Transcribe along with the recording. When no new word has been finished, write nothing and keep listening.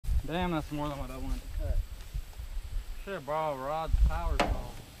Damn, that's more than what I wanted to cut. Should have borrowed Rod's power saw.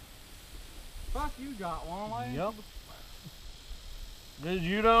 Fuck, you got one, Lane. Yep. Because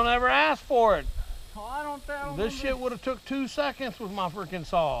you don't ever ask for it. Oh, I don't This shit would have took 2 seconds with my freaking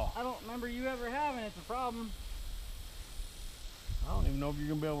saw. I don't remember you ever having it. It's a problem. I don't even know if you're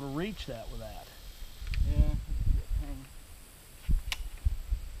gonna be able to reach that with that. Yeah.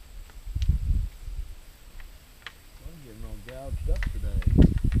 I'm getting all gouged up today.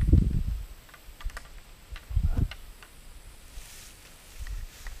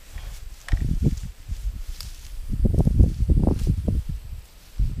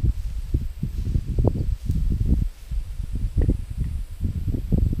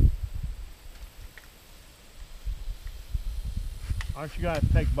 Aren't you guys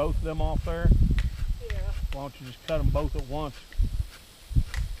take both of them off there? Yeah. Why don't you just cut them both at once? I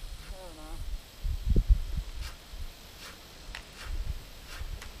don't know.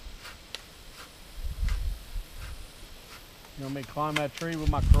 You want me to climb that tree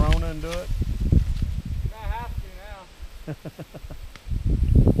with my Corona and do it? I have to now.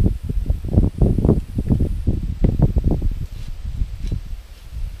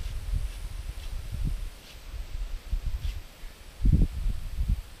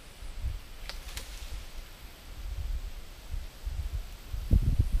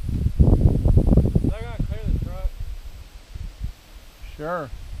 Sure.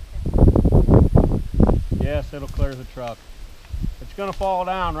 Yes, it'll clear the truck. It's going to fall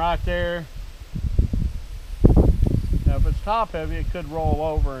down right there. Now, if it's top heavy, it could roll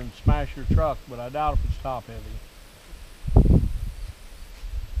over and smash your truck, but I doubt if it's top heavy.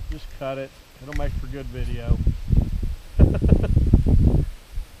 Just cut it. It'll make for good video.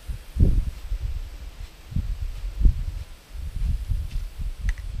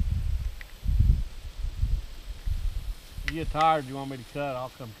 If you get tired, you want me to cut,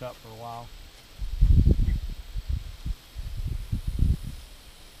 I'll come cut for a while.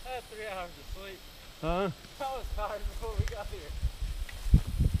 I had 3 hours of sleep. Huh? I was tired before we got here.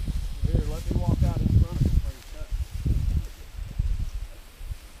 Here, let me walk out in front of you before you cut.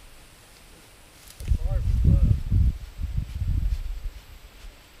 Sorry for the bug.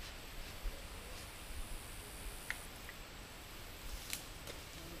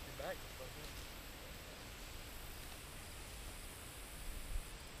 Your back is fucking.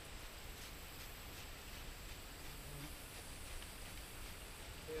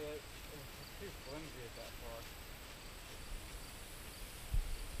 It's too flimsy at that far.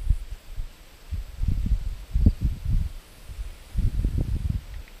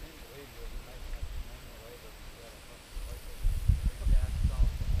 Can't believe you would make that manual labor if you got a fucking labor. Yeah, it's all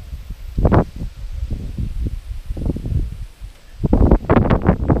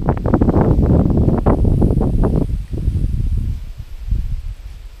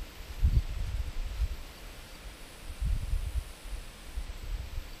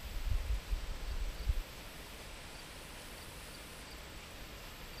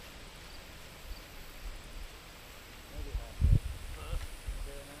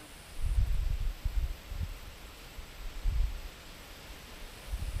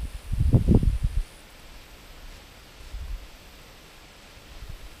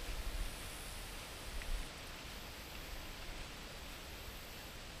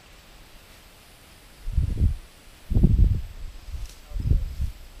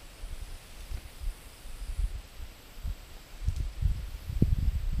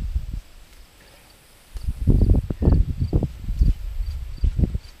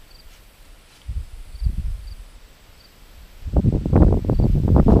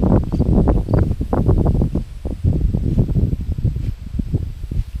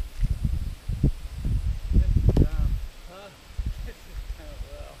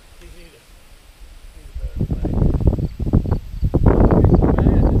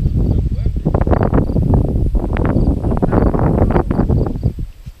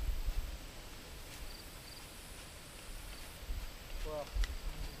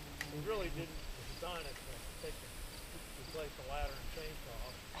replace the ladder and chainsaw.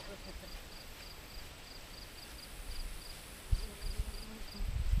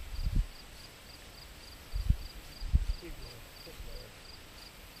 Keep going, sit there.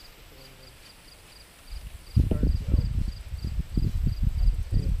 Just leaning. Start to go. I can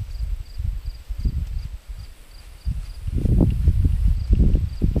see it.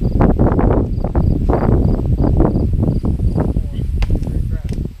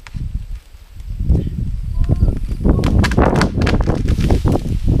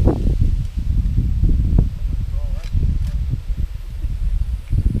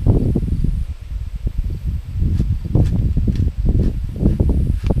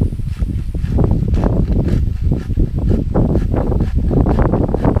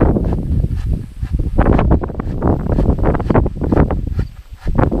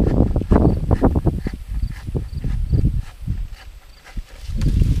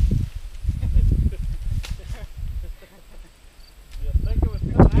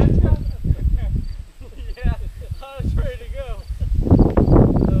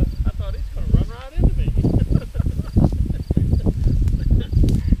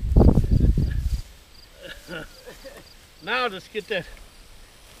 Now just get that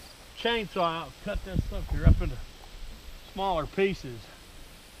chainsaw out, cut this stuff here up into smaller pieces.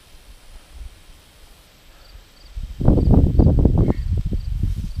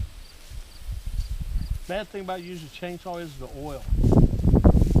 Bad thing about using a chainsaw is the oil.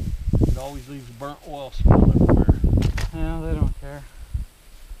 It always leaves a burnt oil smell everywhere. Yeah, they don't care.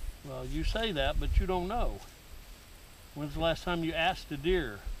 Well, you say that, but you don't know. When's the last time you asked a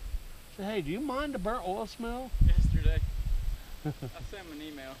deer? Say, hey, do you mind the burnt oil smell? Yesterday. I sent him an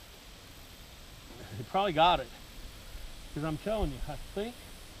email. He probably got it. Because I'm telling you, I think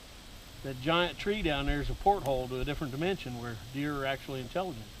that giant tree down there is a porthole to a different dimension where deer are actually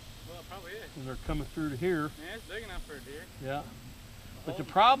intelligent. Well, it probably is. And they're coming through to here. Yeah, it's big enough for a deer. Yeah. But the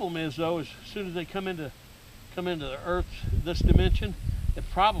problem is, though, as soon as they come into the Earth's this dimension, it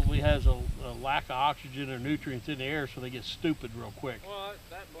probably has a lack of oxygen or nutrients in the air, so they get stupid real quick. Well,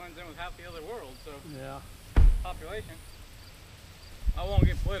 that blends in with half the other world, so Yeah. population. I won't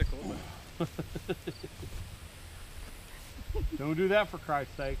get political, but Don't do that for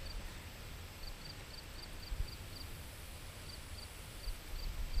Christ's sake.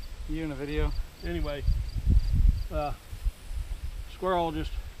 you in a video? Anyway, squirrel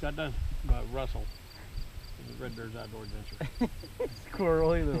just got done. Russell, the Redbeards Outdoor Adventure.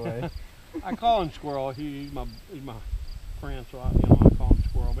 Squirrel either way. I call him Squirrel. He's my friend, so I call him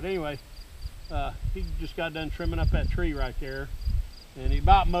Squirrel. But anyway, he just got done trimming up that tree right there, and he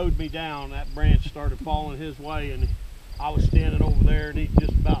about mowed me down. That branch started falling his way, and I was standing over there, and he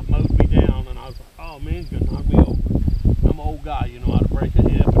just about mowed me down. And I was like, "Oh man, he's gonna knock me over." I'm an old guy, you know how to break a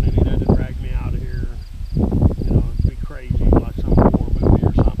hip, and then he'd have to drag me out of here. You know, it'd be crazy, like some war movie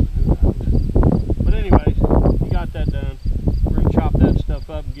or something. Who knows? But anyways, he got that done. We're gonna chop that stuff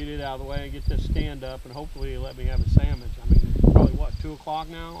up and get it out of the way and get this stand up, and hopefully he'll let me have a sandwich. I mean, it's probably what, 2 o'clock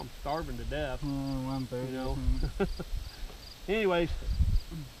now? I'm starving to death. 1:30. You know. Anyways,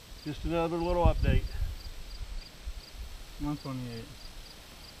 just another little update. 128.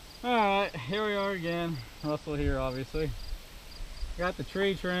 Alright, here we are again. Russell here, obviously. Got the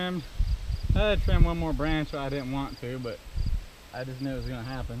tree trimmed. I had to trim one more branch, I didn't want to, but I just knew it was going to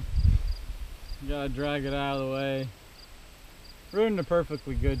happen. Gotta drag it out of the way. Ruined a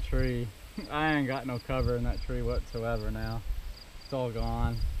perfectly good tree. I ain't got no cover in that tree whatsoever now. It's all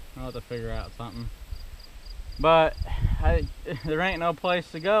gone. I'll have to figure out something. But there ain't no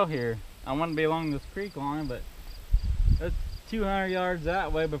place to go here. I want to be along this creek line, but it's 200 yards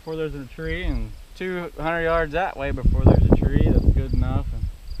that way before there's a tree, and 200 yards that way before there's a tree. That's good enough. And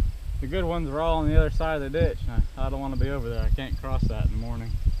the good ones are all on the other side of the ditch. I don't want to be over there. I can't cross that in the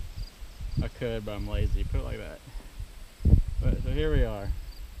morning. I could, but I'm lazy. Put it like that. But so here we are.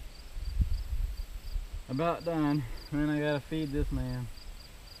 About done. And then I gotta feed this man.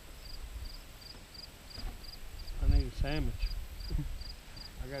 I need a sandwich.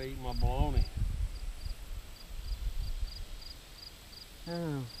 I gotta eat my bologna.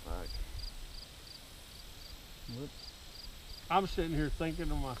 Oh, fuck. Whoops. I'm sitting here thinking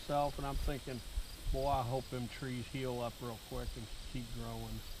to myself, and I'm thinking, boy, I hope them trees heal up real quick and keep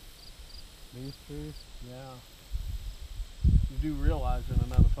growing. These trees? Yeah. You do realize in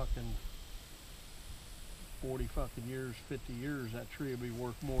another fucking 40 fucking years, 50 years, that tree will be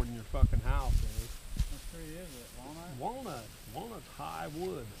worth more than your fucking house is. What tree is it? Walnut? Walnut. Walnut's high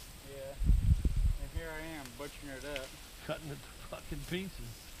wood. Yeah. And here I am, butchering it up. Cutting it to fucking pieces.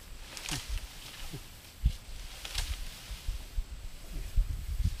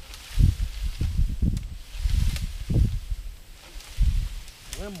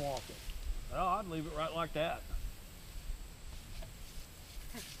 Limb walking. Well, I'd leave it right like that.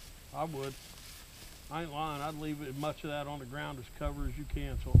 I would. I ain't lying. I'd leave as much of that on the ground as cover as you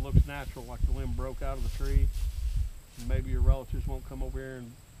can so it looks natural, like the limb broke out of the tree. And maybe your relatives won't come over here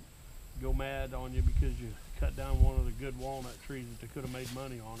and go mad on you because you cut down one of the good walnut trees that they could have made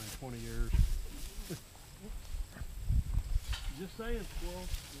money on in 20 years. Just saying, squirrel,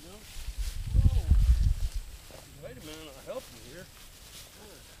 you know? Whoa. Wait a minute, I'll help you here.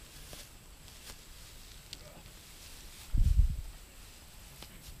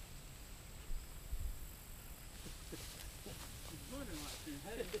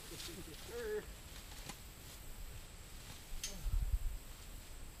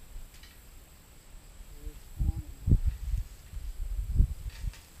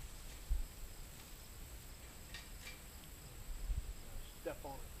 Step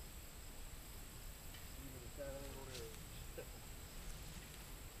on it. Even if that angle there, step on it.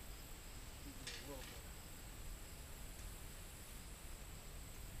 Keep it a little bit.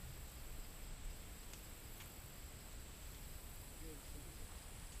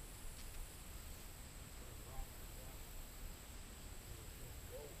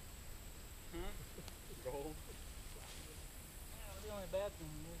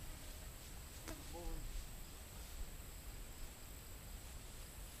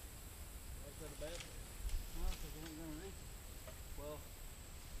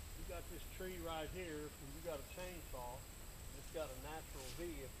 tree right here, and you got a chainsaw, and it's got a natural V.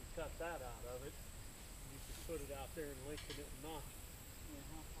 If you cut that out of it, you can put it out there and lengthen it and notch it. Yeah,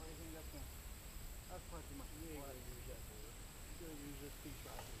 how far do you think that's going? That's probably too much. You ain't gonna use that board. You're gonna use this piece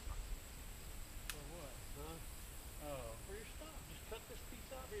right here. For what? Huh? Oh. For your stop. Just cut this piece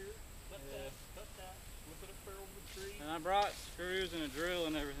out here. Cut that. Cut that. Slip it up there over the tree. And I brought screws and a drill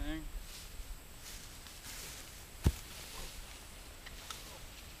and everything.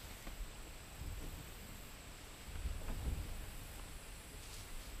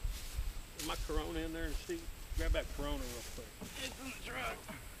 Is my Corona in there and see? Grab that Corona real quick. It's in the truck.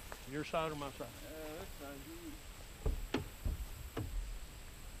 Your side or my side? This side.